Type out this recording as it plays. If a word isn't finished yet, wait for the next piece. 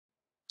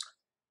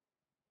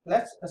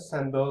Let's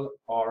assemble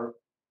our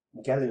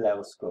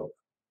Galileoscope.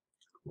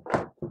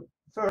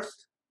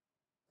 First,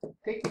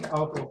 take it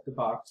out of the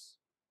box,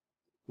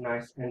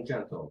 nice and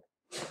gentle.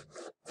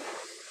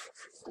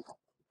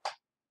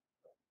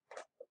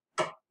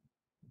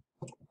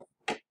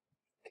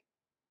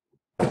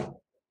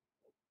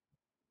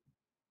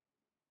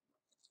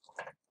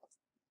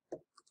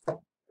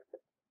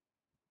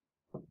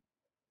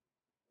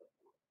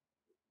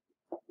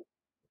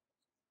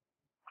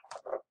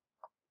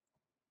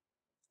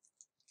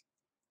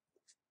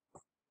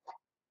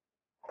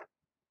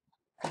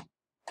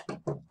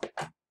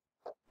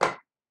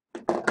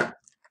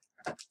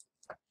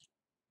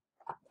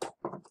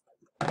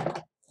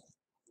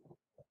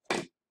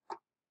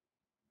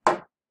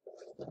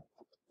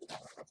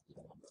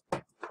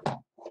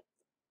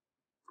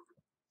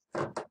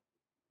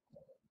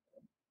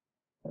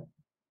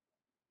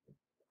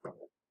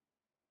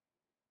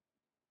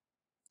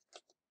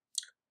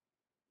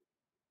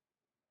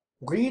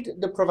 Read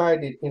the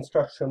provided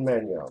instruction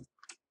manual.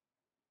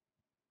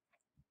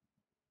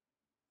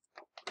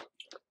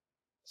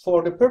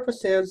 For the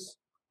purposes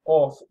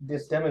of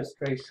this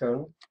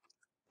demonstration,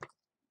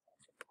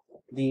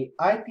 the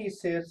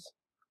eyepieces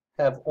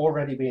have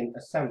already been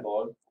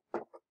assembled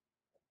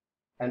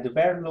and the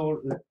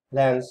Berlor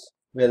lens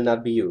will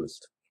not be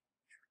used.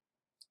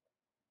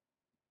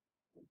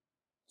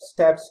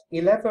 Steps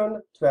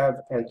 11, 12,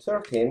 and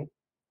 13,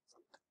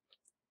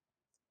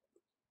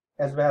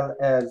 as well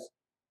as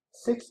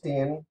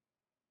 16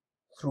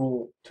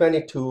 through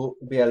 22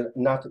 will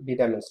not be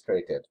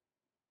demonstrated.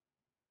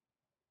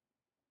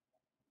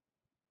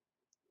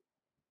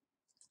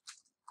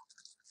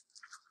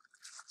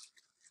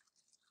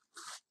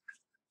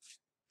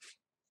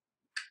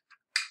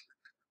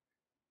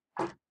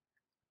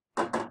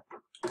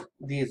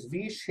 These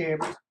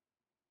V-shaped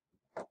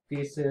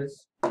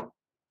pieces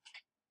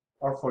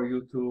are for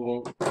you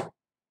to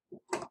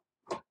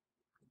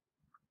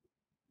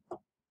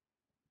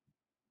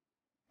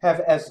have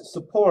as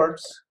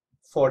supports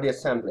for the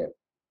assembly.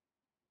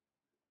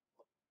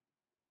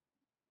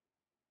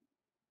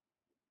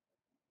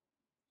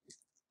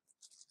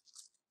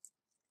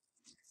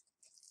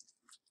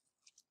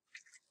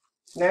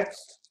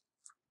 Next,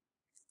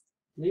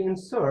 we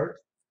insert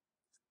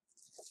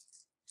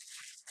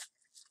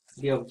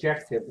the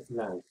objective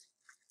lens.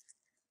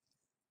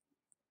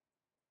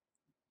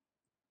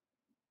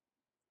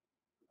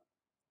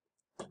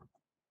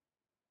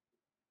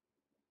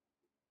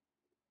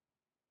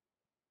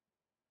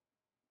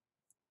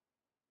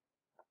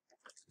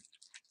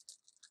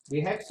 The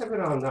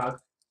hexagonal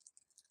nut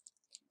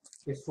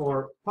is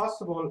for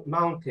possible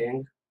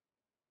mounting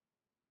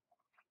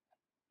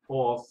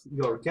of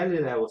your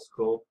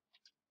Galileoscope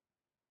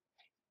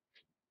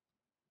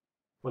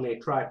on a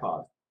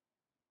tripod.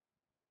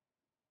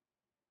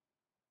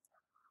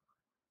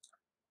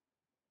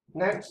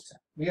 Next,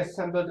 we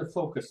assemble the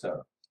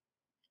focuser.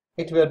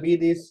 It will be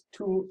these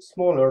two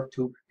smaller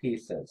tube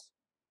pieces.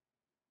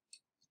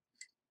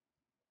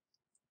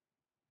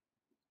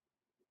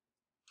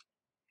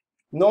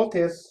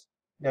 Notice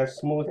their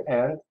smooth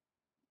end.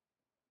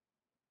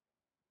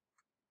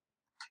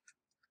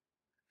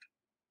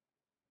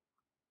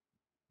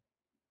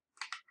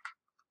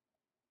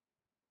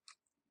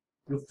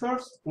 You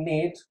first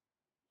need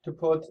to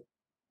put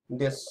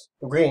this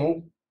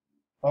ring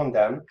on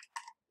them.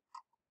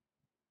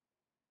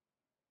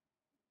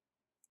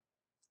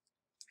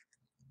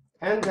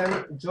 And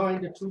then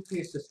join the two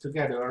pieces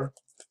together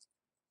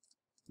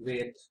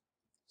with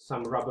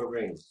some rubber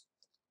rings.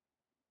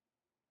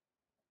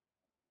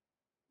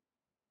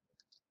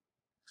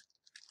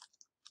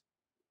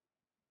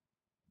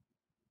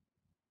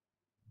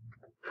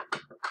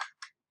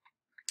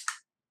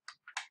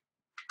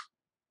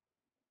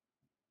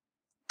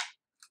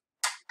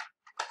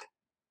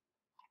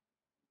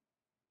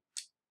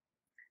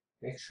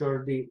 Make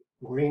sure the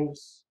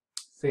rings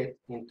fit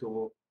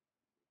into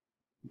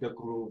the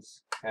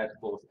grooves at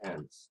both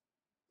ends.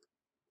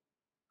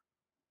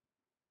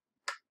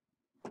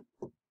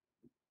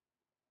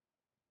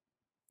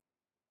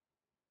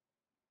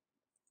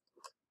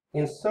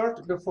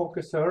 Insert the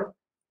focuser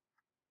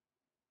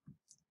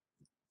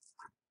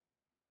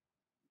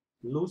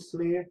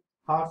loosely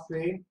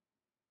halfway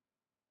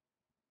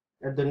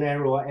at the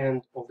narrow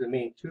end of the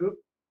main tube.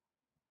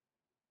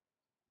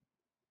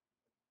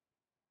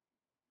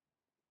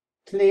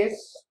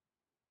 Place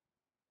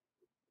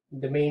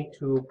the main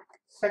tube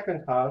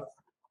second half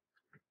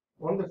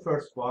on the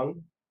first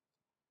one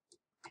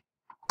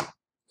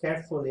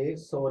carefully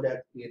so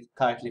that it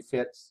tightly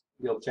fits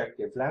the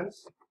objective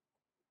lens.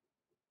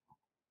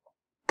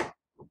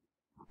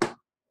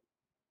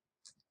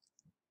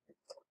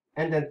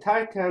 And then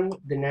tighten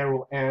the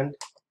narrow end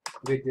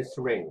with this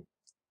ring.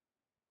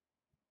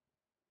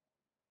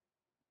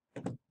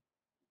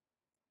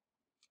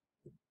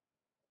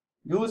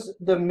 Use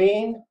the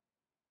main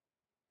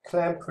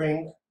clamp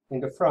ring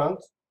in the front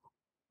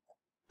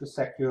to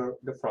secure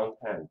the front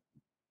end.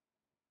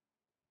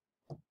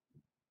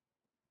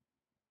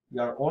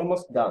 You are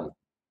almost done.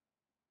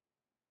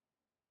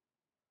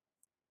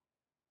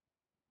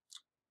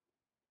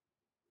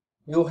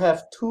 You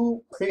have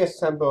two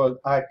pre-assembled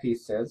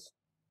eyepieces.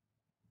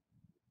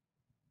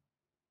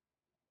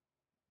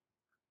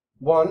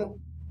 One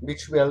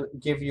which will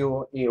give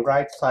you a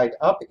right side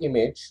up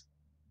image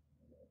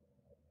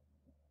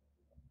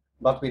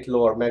but with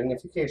lower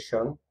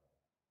magnification,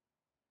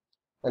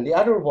 and the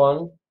other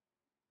one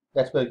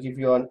that will give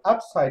you an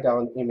upside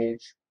down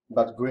image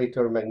but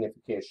greater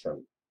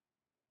magnification.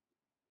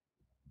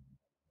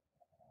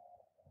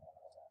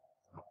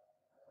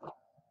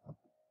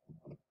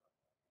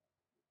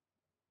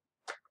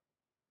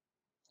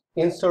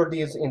 Insert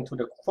these into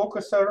the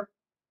focuser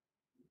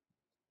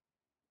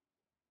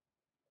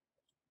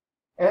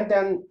and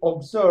then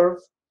observe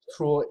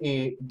through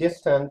a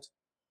distant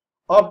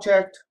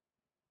object,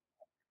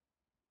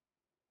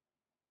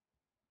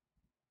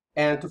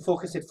 and to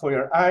focus it for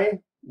your eye,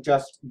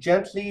 just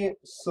gently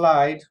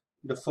slide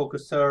the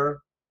focuser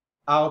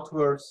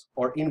outwards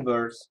or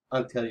inwards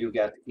until you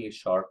get a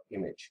sharp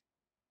image.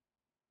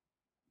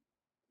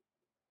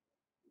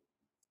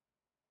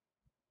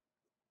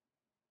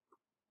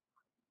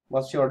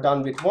 Once you're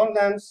done with one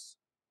lens,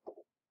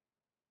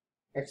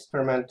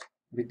 experiment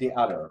with the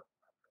other.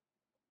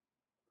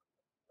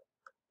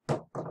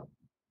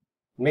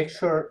 Make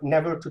sure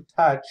never to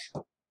touch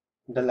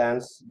the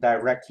lens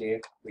directly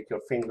with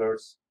your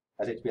fingers,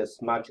 as it will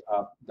smudge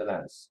up the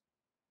lens.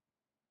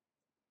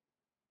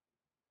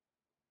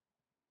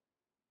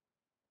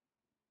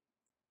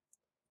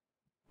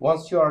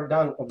 Once you are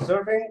done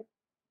observing,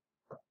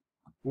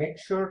 make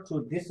sure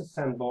to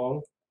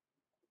disassemble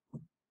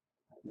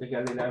the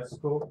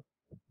Galileoscope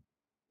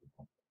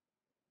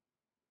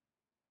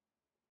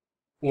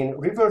in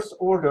reverse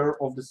order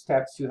of the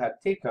steps you had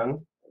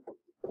taken.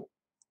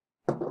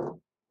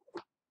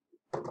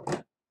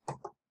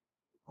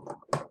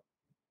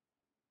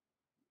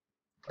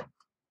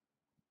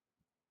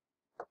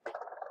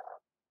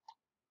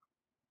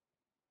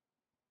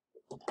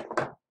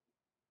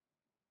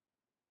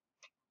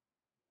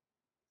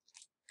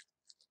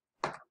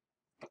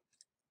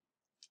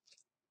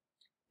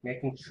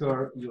 Making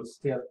sure you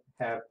still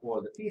have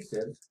all the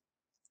pieces.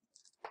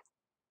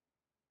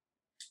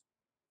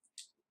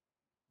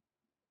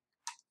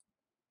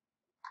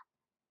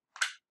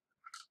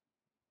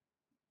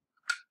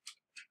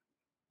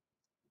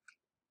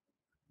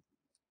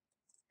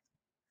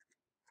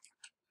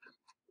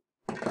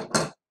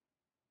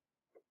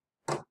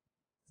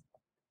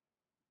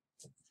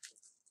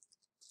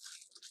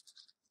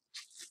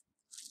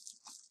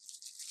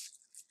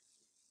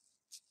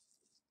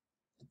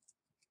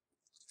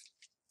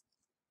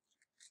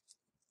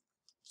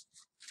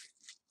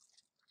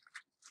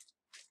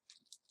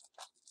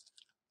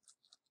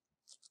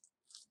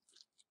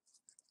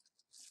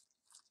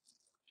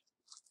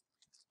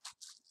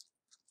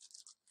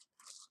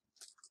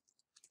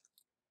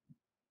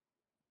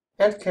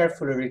 And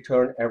carefully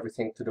return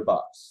everything to the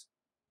box.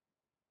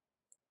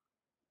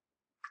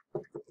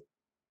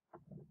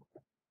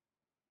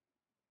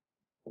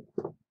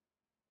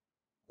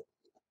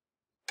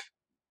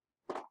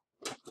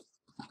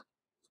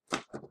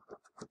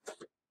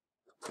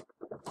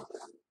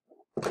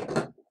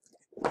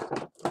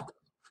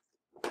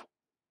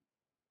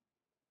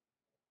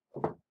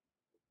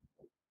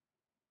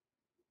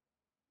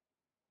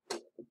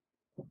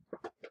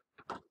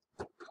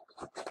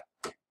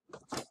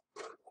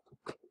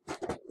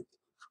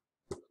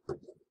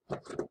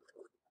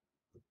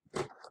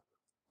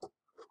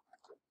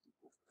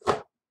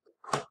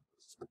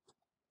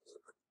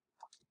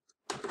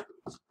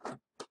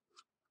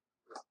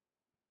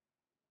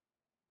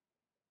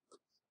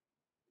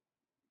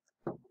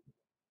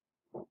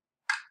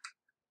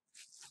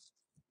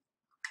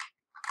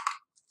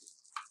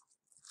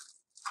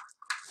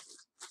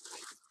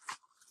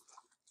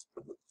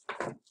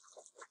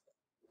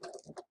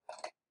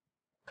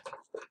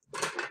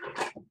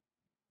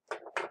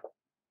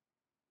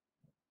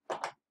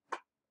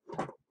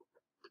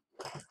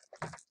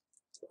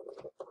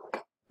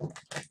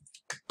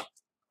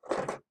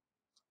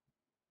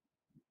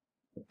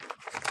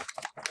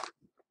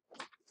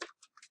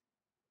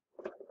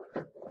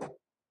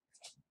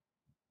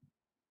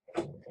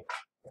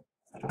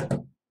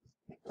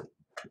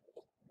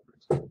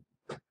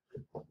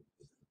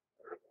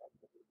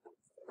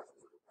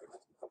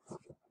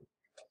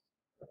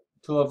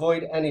 To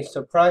avoid any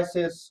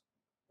surprises,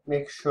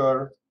 make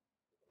sure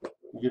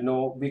you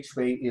know which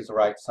way is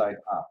right side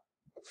up.